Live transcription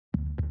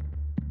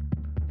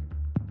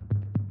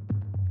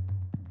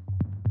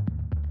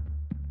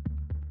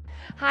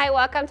Hi,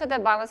 welcome to the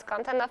bonus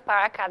content of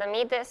Power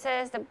Academy. This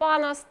is the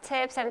bonus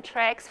tips and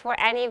tricks for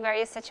any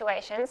various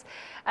situations.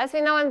 As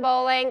we know in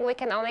bowling, we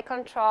can only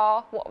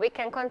control what we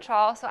can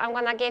control, so I'm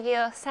going to give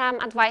you some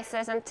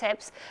advices and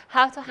tips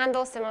how to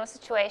handle similar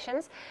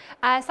situations.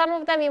 Some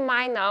of them you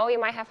might know, you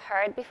might have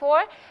heard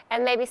before,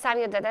 and maybe some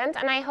you didn't,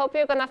 and I hope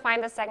you're going to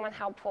find this segment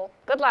helpful.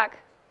 Good luck!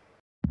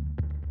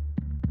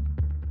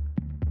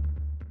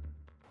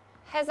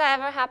 Has it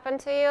ever happened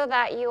to you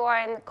that you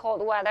are in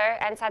cold weather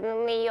and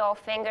suddenly your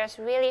fingers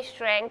really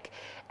shrink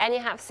and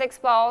you have 6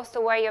 balls to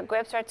where your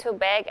grips are too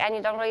big and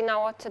you don't really know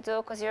what to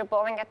do because you're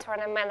bowling a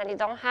tournament and you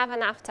don't have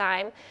enough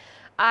time?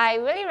 I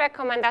really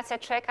recommend, that's a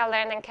trick I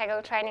learned in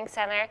Kegel Training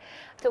Center,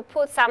 to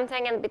put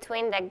something in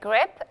between the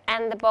grip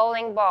and the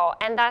bowling ball.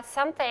 And that's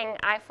something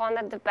I found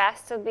it the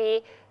best to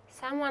be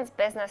someone's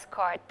business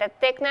card. The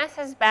thickness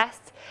is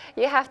best.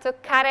 You have to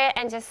cut it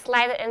and just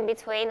slide it in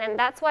between, and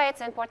that's why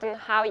it's important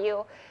how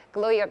you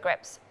glue your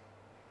grips.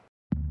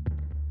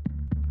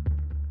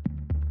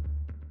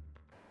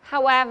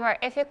 However,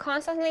 if you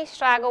constantly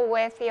struggle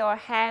with your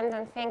hands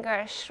and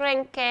fingers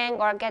shrinking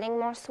or getting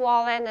more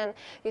swollen and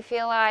you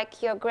feel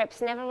like your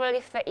grips never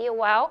really fit you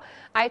well,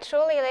 I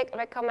truly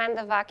recommend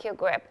the vacuum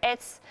grip.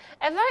 It's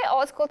a very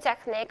old school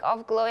technique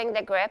of gluing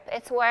the grip.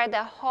 It's where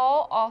the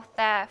hole of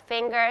the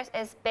fingers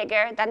is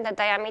bigger than the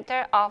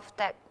diameter of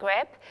the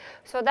grip.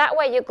 So that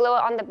way you glue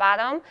it on the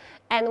bottom,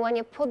 and when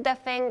you put the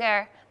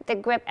finger, the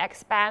grip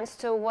expands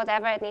to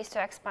whatever it needs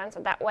to expand,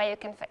 so that way you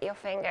can fit your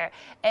finger.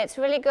 It's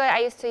really good. I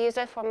used to use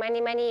it for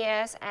many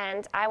years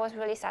and I was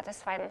really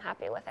satisfied and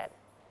happy with it.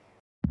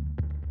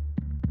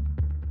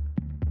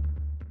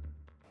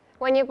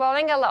 When you're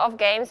bowling a lot of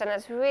games and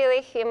it's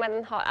really humid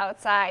and hot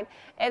outside,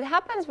 it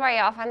happens very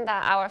often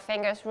that our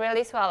fingers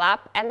really swell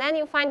up, and then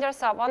you find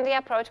yourself on the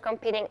approach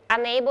competing,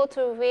 unable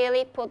to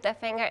really put the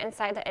finger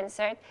inside the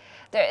insert.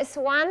 There is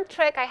one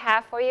trick I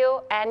have for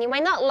you, and you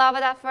might not love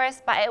it at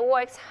first, but it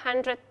works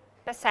 100%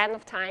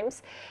 of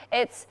times.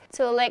 It's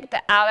to lick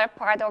the outer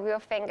part of your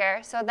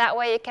finger, so that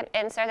way you can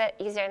insert it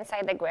easier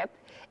inside the grip.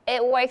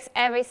 It works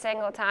every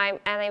single time,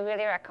 and I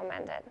really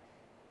recommend it.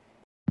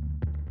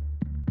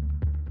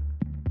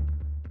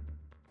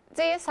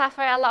 Do you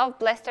suffer a lot of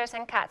blisters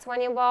and cuts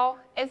when you bowl?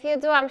 If you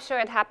do, I'm sure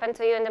it happened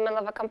to you in the middle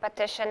of a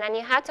competition and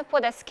you had to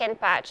put a skin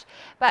patch.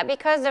 But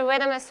because the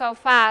rhythm is so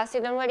fast,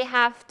 you don't really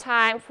have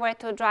time for it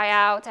to dry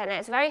out and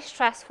it's very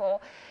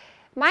stressful.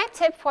 My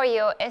tip for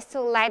you is to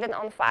light it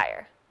on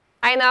fire.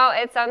 I know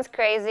it sounds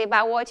crazy,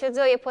 but what you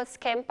do, you put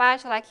skin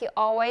patch like you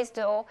always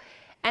do,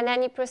 and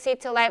then you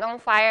proceed to light on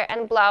fire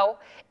and blow.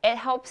 It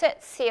helps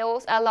it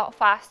seals a lot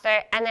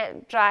faster and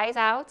it dries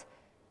out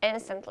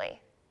instantly.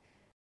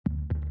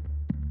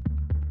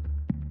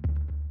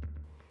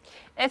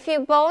 If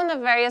you bowl in the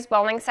various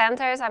bowling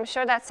centers, I'm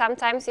sure that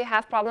sometimes you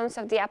have problems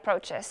with the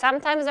approaches.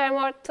 Sometimes they're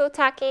more too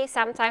tacky,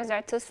 sometimes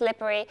they're too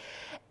slippery.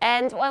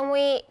 And when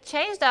we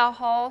change the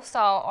whole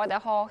sole or the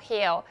whole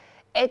heel,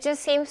 it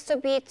just seems to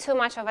be too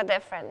much of a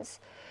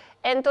difference.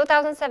 In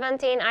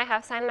 2017, I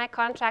have signed my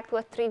contract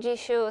with 3G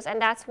Shoes,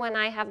 and that's when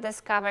I have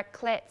discovered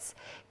clits.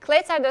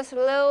 Clits are those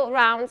little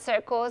round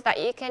circles that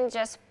you can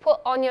just put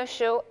on your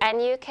shoe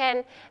and you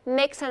can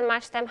mix and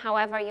match them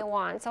however you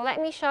want. So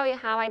let me show you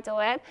how I do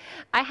it.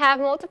 I have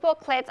multiple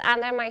clits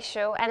under my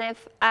shoe, and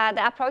if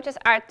the approaches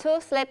are too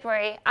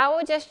slippery, I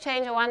will just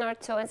change 1 or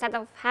 2 instead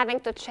of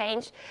having to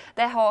change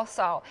the whole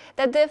sole.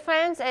 The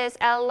difference is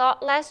a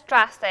lot less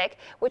drastic,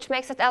 which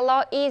makes it a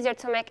lot easier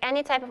to make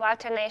any type of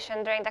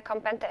alternation during the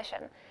competition.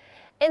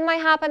 It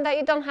might happen that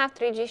you don't have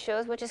 3G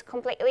shoes, which is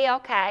completely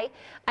okay.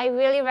 I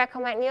really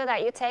recommend you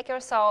that you take your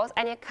soles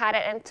and you cut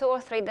it in 2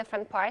 or 3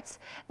 different parts.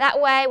 That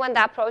way, when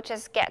the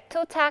approaches get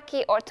too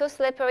tacky or too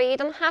slippery, you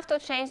don't have to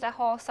change the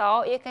whole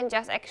sole. You can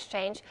just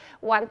exchange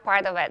one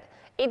part of it,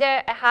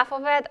 either a half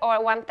of it or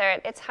 1/3.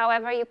 It's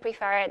however you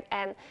prefer it,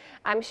 and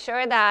I'm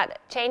sure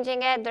that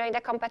changing it during the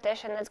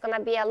competition is going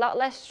to be a lot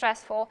less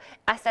stressful,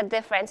 as the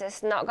difference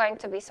is not going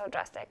to be so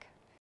drastic.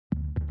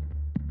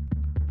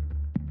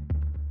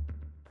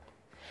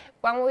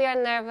 When we are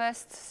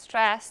nervous,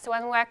 stressed,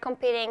 when we're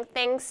competing,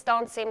 things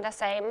don't seem the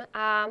same.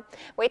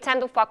 We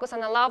tend to focus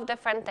on a lot of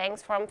different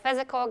things, from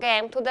physical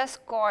game to the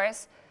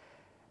scores.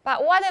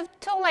 But what if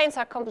 2 lanes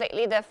are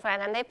completely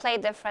different and they play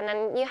different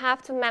and you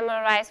have to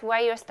memorize where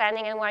you're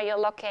standing and where you're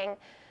looking?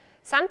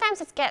 Sometimes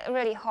it gets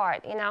really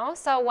hard, you know?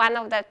 So one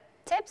of the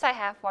tips I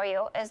have for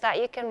you is that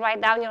you can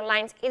write down your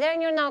lines either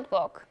in your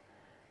notebook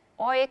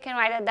or you can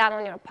write it down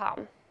on your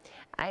palm.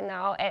 I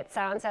know it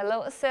sounds a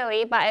little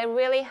silly, but it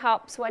really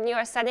helps when you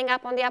are setting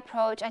up on the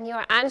approach and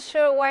you're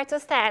unsure where to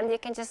stand. You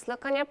can just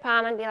look on your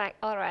palm and be like,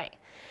 all right,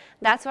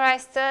 that's where I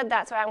stood,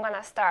 that's where I'm going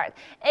to start.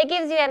 It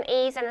gives you an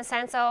ease and a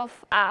sense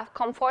of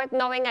comfort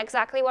knowing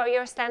exactly where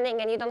you're standing,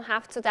 and you don't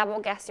have to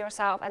double guess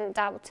yourself and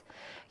doubt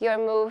your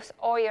moves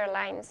or your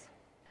lines.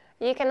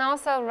 You can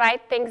also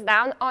write things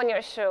down on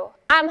your shoe.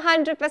 I'm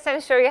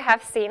 100% sure you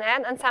have seen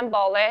it on some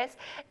bowlers.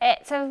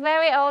 It's a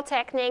very old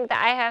technique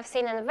that I have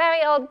seen in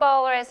very old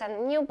bowlers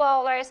and new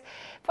bowlers.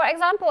 For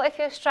example, if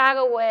you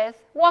struggle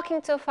with walking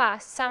too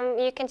fast,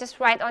 you can just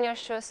write on your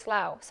shoe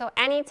slow. So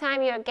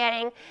anytime you're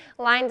getting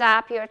lined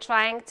up, you're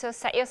trying to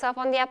set yourself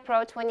on the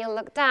approach, when you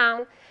look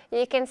down,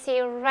 you can see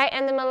right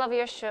in the middle of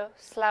your shoe,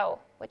 slow,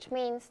 which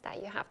means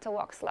that you have to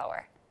walk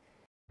slower.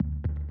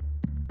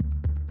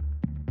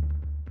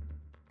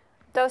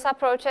 Those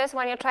approaches,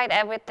 when you tried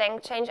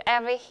everything, change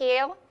every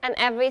heel and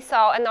every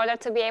sole in order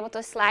to be able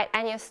to slide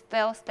and you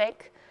still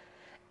stick.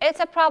 It's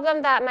a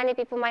problem that many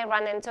people might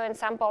run into in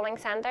some bowling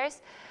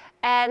centers.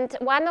 And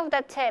one of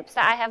the tips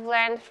that I have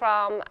learned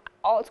from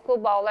old school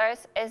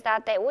bowlers is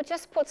that they would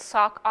just put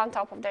sock on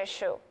top of their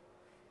shoe.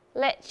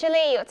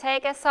 Literally, you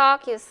take a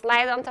sock, you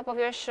slide on top of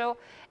your shoe,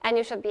 and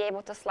you should be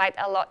able to slide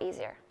a lot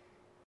easier.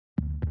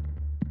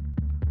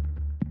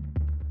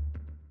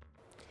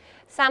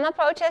 Some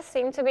approaches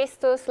seem to be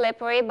too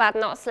slippery, but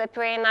not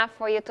slippery enough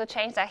for you to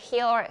change the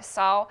heel or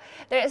sole.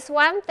 There is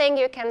one thing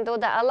you can do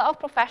that a lot of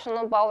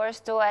professional bowlers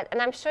do it,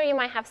 and I'm sure you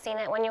might have seen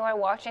it when you were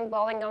watching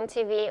bowling on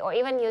TV or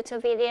even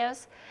YouTube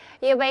videos.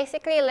 You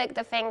basically lick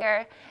the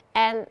finger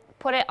and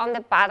put it on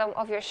the bottom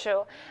of your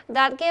shoe.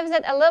 That gives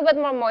it a little bit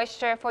more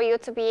moisture for you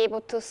to be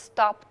able to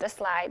stop the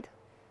slide.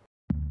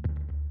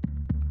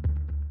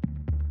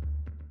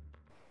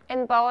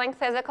 In bowling,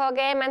 physical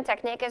game and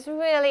technique is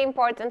really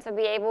important to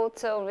be able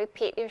to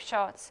repeat your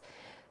shots.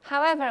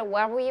 However,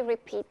 where we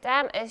repeat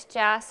them is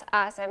just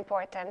as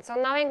important. So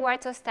knowing where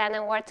to stand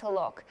and where to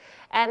look,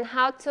 and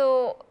how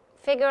to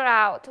figure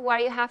out where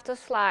you have to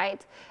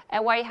slide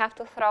and where you have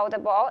to throw the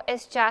ball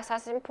is just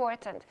as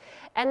important.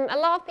 And a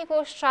lot of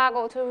people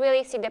struggle to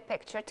really see the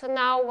picture, to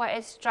know where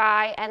it's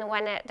dry and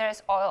when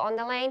there's oil on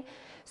the lane.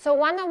 So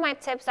one of my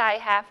tips I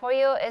have for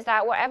you is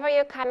that wherever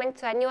you're coming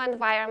to a new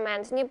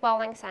environment, new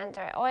bowling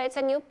center, or it's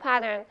a new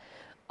pattern,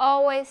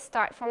 always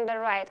start from the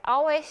right.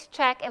 Always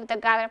check if the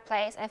gutter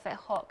plays, if it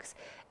hooks.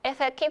 If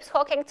it keeps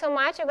hooking too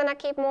much, you're going to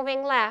keep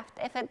moving left.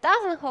 If it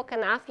doesn't hook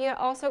enough, you're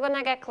also going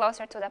to get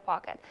closer to the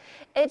pocket.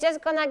 It's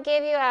just going to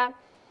give you a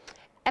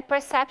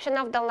perception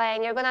of the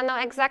lane. You're going to know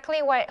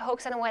exactly where it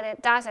hooks and when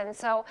it doesn't.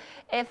 So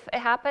if it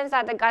happens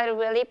that the gutter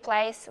really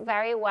plays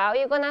very well,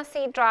 you're going to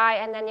see dry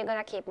and then you're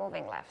going to keep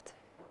moving left.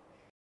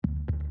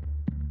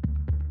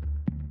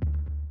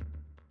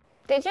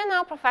 Did you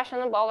know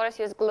professional bowlers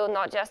use glue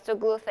not just to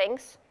glue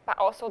things, but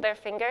also their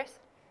fingers?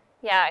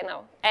 Yeah, I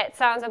know. It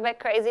sounds a bit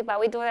crazy, but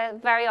we do it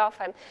very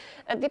often.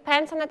 It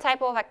depends on the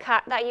type of a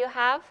cut that you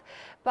have,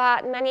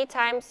 but many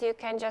times you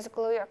can just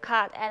glue your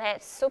cut and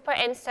it's super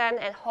instant,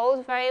 it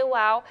holds very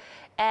well,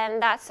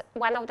 and that's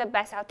one of the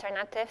best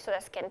alternatives to the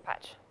skin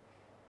patch.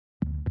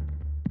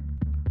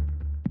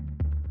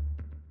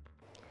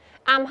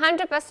 I'm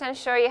 100%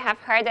 sure you have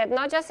heard it,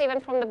 not just even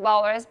from the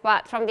bowlers,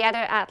 but from the other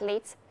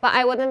athletes. But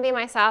I wouldn't be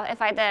myself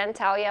if I didn't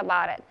tell you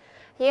about it.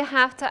 You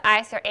have to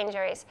ice your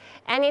injuries.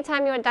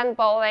 Anytime you're done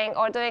bowling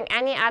or doing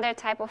any other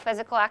type of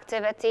physical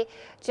activity,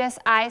 just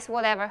ice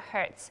whatever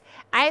hurts.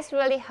 Ice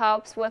really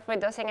helps with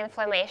reducing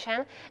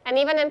inflammation and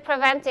even in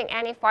preventing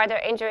any further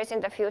injuries in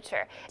the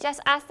future.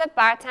 Just ask the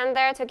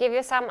bartender to give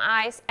you some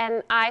ice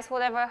and ice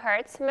whatever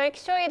hurts. Make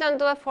sure you don't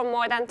do it for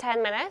more than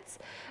 10 minutes.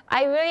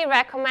 I really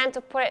recommend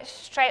to put it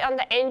straight on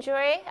the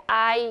injury.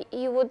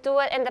 You would do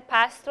it in the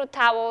past through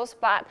towels,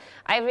 but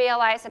I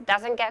realized it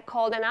doesn't get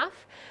cold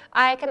enough.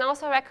 I can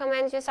also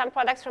recommend you some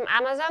products from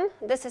Amazon.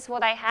 This is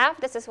what I have.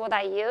 This is what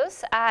I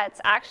use.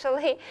 It's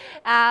actually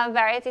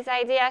Verity's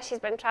idea. She's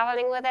been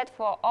traveling with it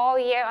for all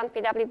year on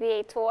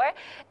PWBA tour.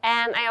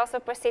 And I also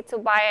proceed to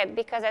buy it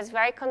because it's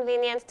very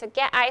convenient to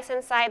get ice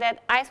inside it,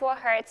 ice what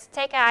hurts,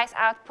 take ice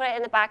out, put it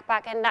in the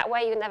backpack, and that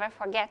way you never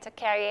forget to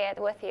carry it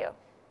with you.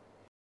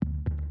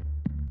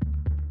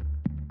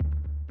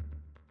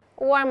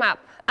 Warm up.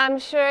 I'm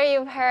sure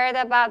you've heard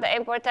about the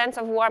importance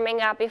of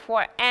warming up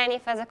before any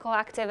physical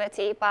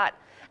activity, but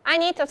I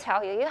need to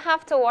tell you, you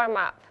have to warm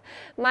up.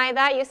 My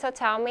dad used to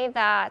tell me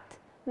that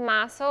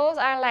muscles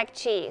are like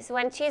cheese.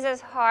 When cheese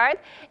is hard,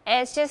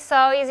 it's just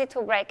so easy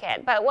to break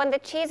it. But when the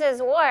cheese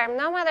is warm,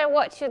 no matter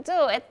what you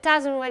do, it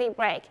doesn't really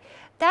break.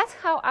 That's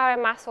how our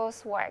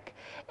muscles work.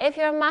 If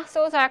your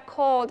muscles are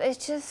cold,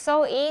 it's just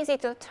so easy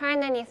to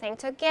turn anything,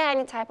 to get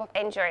any type of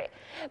injury.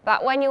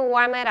 But when you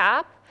warm it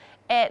up,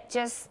 it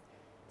just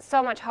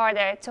so much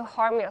harder to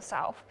harm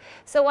yourself.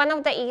 So one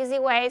of the easy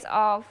ways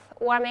of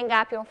warming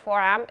up your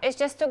forearm is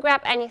just to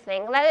grab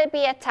anything, let it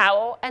be a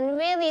towel, and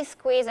really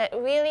squeeze it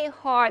really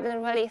hard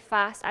and really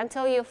fast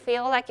until you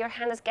feel like your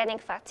hand is getting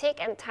fatigued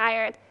and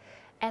tired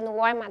and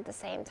warm at the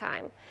same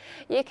time.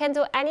 You can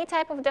do any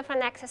type of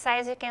different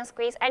exercise. You can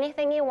squeeze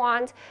anything you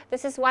want.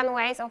 This is one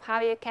way of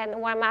how you can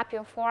warm up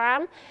your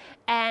forearm,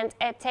 and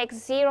it takes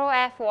zero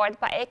effort,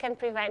 but it can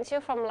prevent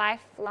you from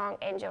lifelong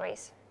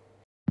injuries.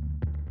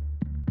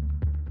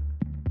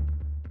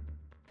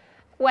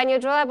 When you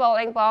drill a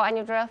bowling ball and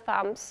you drill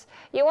thumbs,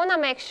 you want to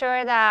make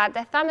sure that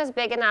the thumb is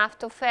big enough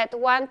to fit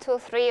 1, 2,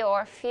 3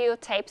 or a few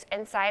tapes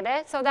inside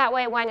it. So that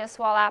way when you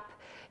swell up,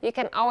 you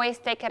can always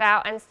take it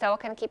out and still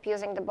can keep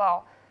using the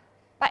ball.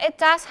 But it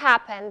does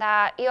happen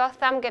that your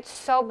thumb gets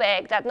so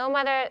big that no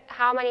matter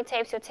how many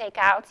tapes you take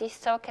out, you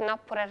still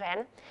cannot put it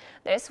in.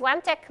 There's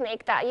one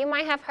technique that you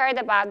might have heard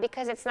about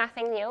because it's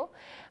nothing new,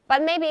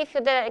 but maybe if you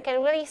didn't, it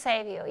can really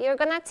save you. You're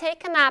gonna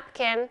take a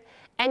napkin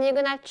and you're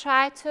gonna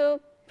try to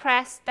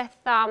press the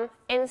thumb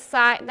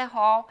inside the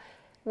hole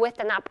with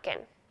the napkin.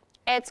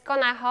 It's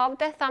gonna help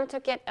the thumb to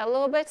get a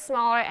little bit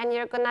smaller, and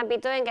you're gonna be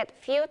doing it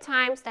a few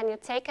times, then you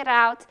take it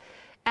out,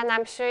 and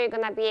I'm sure you're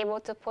gonna be able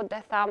to put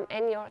the thumb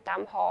in your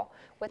thumb hole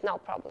with no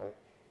problem.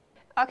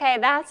 Okay,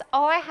 that's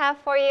all I have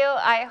for you.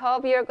 I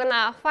hope you're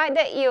gonna find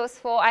it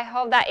useful. I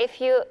hope that if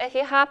you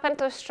happen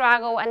to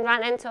struggle and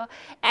run into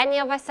any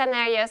of the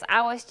scenarios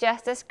I was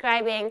just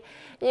describing,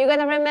 you're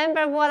gonna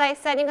remember what I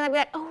said. You're gonna be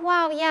like, oh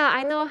wow, yeah,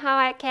 I know how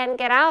I can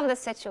get out of this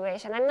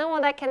situation. I know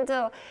what I can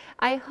do.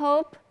 I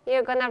hope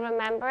you're gonna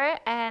remember,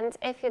 and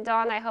if you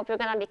don't, I hope you're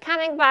gonna be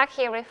coming back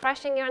here,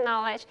 refreshing your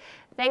knowledge.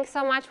 Thanks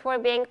so much for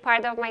being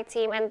part of my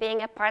team and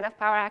being a part of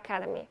Power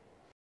Academy.